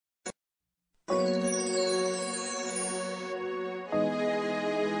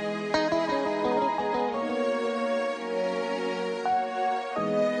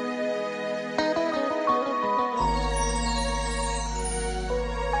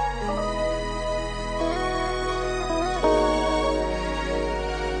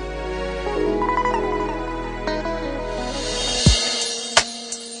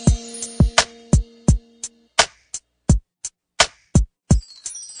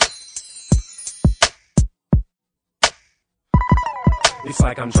It's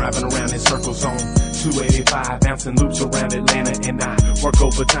like I'm driving around in circles on 285, bouncing loops around Atlanta, and I work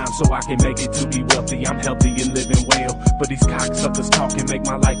overtime so I can make it to be wealthy. I'm healthy and living well, but these cocksuckers talking make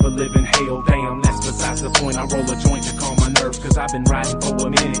my life a living hell. Damn, that's besides the point. I roll a joint to calm my nerves, cause I've been riding for a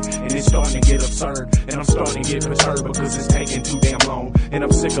minute, and it's starting to get absurd, and I'm starting to get perturbed because it's taking too damn long, and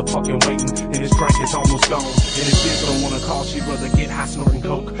I'm sick of fucking waiting, and this drink is almost gone, and this bitch don't wanna call, she'd rather get high snorting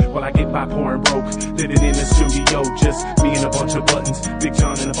coke, while I get by pouring broke, living in the studio, just me and a bunch of buttons, Big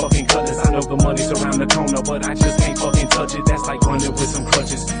John and the fucking Cutlass. I know the money's around the corner, but I just can't fucking touch it. That's like running with some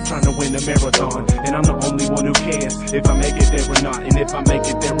crutches, trying to win a marathon. And I'm the only one who cares if I make it there or not. And if I make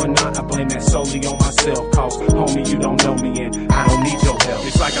it there or not, I blame that solely on myself. Cause homie, you don't know me and I don't need your help.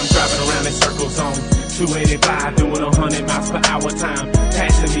 It's like I'm driving around in circles on 285, doing 100 miles per hour time,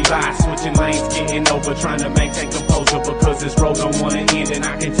 passing me by, switching lanes, getting over, trying to maintain composure because this road don't wanna end, and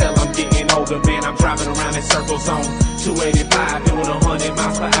I can tell I'm getting older. Man, I'm driving around in circles on 285, doing 100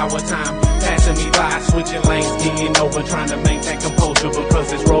 miles per hour time, passing me by, switching lanes, getting over, trying to maintain composure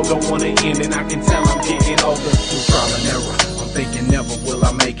because this road don't wanna end, and I can tell I'm getting older. Through trial and error, I'm thinking never will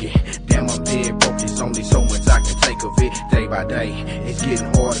I make it. Damn, I'm dead broke, there's only so much I can take of it. Day by day, it's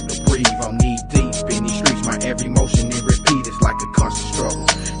getting harder to breathe. I'm knee deep in these streets, my every motion it repeat. It's like a constant struggle,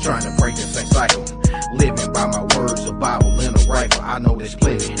 trying to break the same cycle. Living by my words, a Bible and a rifle. I know there's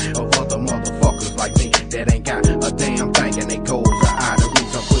plenty of other motherfuckers like me that ain't got a damn thing, and they goals are eye. The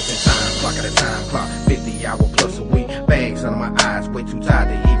reason I'm pushing time, clock at a time clock, 50 hour plus a week. Bags under my eyes, way too tired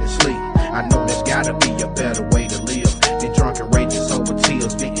to even sleep. I know there's gotta be a better way to live than drunk and rages over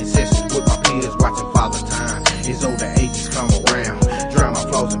tears, venting sessions with my peers, watching Father Time. His older ages come around, drown my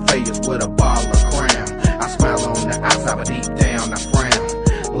flaws and failures with a ball of crown. I smile on the outside, but deep down I frown.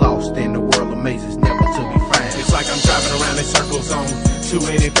 Lost in the world of mazes, never to be found. It's like I'm driving around in circles on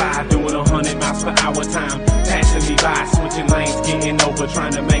 285, doing 100 miles per hour time, passing me by, switching lanes, getting over,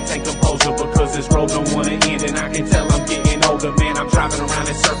 trying to maintain composure because this road don't wanna end, and I can tell I'm getting older. Man, I'm driving around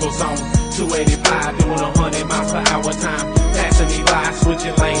in circles on 285, doing 100 miles per hour time, passing me by,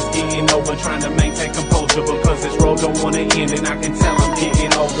 switching lanes, getting over, trying to maintain composure because this road don't wanna end, and I can tell I'm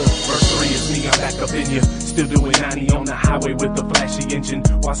getting older. Verse 3 is me, I'm back up in you, still doing 90 on the highway with the flashy engine,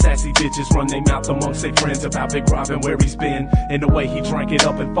 while sassy bitches run their mouth amongst their friends about Big Rob and where he's been, and the way he drank it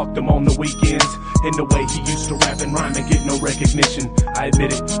up and fucked them on the weekends, and the way he used to rap and rhyme and get no recognition. I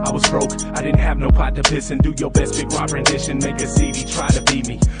admit it, I was broke, I didn't have no pot to piss and do your best Big Rob rendition, make a CD, try to be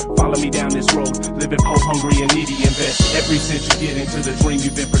me, follow me down this road, living poor, hungry and needy, invest every cent you get into the dream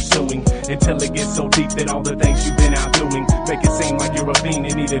you've been pursuing, until it gets so deep that all the things you've been out doing, make it seem like you're a fiend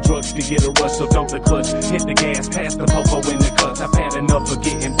and need the drugs to get a rush, so dump the clutch, hit the gas, pass the popo in the cuts. I've had enough of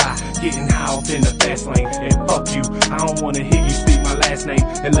getting by, getting high off in the fast lane, and fuck you, I don't wanna hear you speak my last name,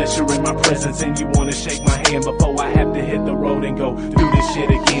 unless you're in my presence and you wanna shake my hand before I have to hit the road and go do this shit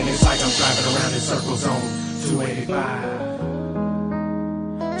again. It's like I'm driving around in circles on 285,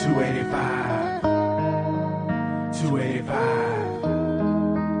 285, 285,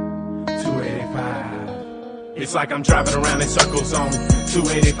 285. It's like I'm driving around in circles on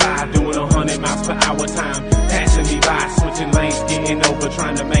 285, doing 100 miles per hour time, passing me by, switching lanes, getting over,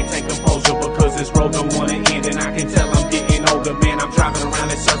 trying to maintain composure because this road don't wanna end, and I can tell I'm getting older. Man, I'm driving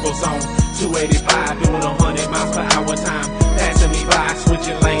around in circles on 285, doing 100 miles per hour time, passing me by,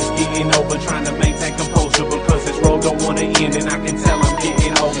 switching lanes, getting over, trying to maintain composure because this road don't wanna end, and I can tell I'm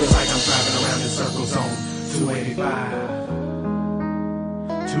getting older. It's like I'm driving around in circles on 285,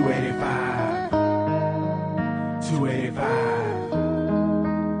 285, 285.